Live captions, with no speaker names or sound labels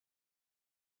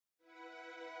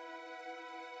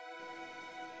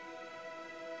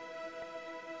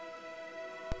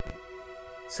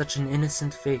Such an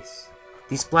innocent face.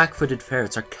 These black-footed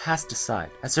ferrets are cast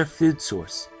aside as their food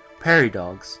source, prairie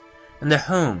dogs, and their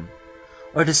home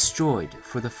are destroyed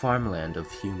for the farmland of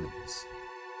humans.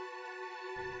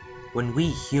 When we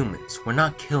humans were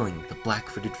not killing the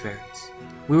black-footed ferrets,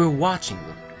 we were watching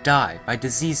them die by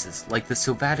diseases like the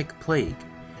sylvatic plague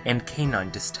and canine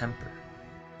distemper.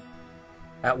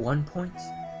 At one point,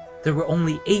 there were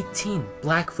only 18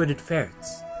 black-footed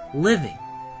ferrets living.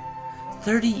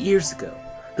 30 years ago,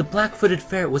 the black-footed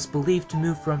ferret was believed to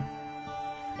move from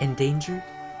endangered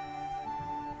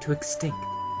to extinct.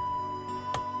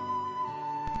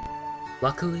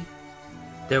 Luckily,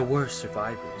 there were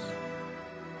survivors.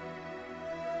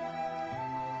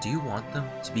 Do you want them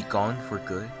to be gone for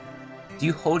good? Do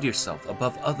you hold yourself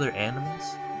above other animals?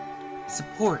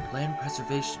 Support land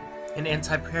preservation and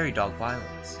anti-prairie dog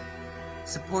violence.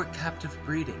 Support captive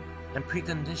breeding and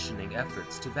preconditioning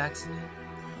efforts to vaccinate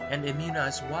and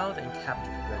immunize wild and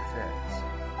captive bred ferrets.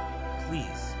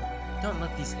 Please, don't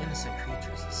let these innocent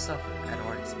creatures suffer at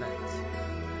our expense.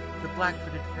 The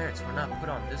black-footed ferrets were not put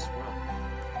on this world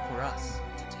for us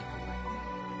to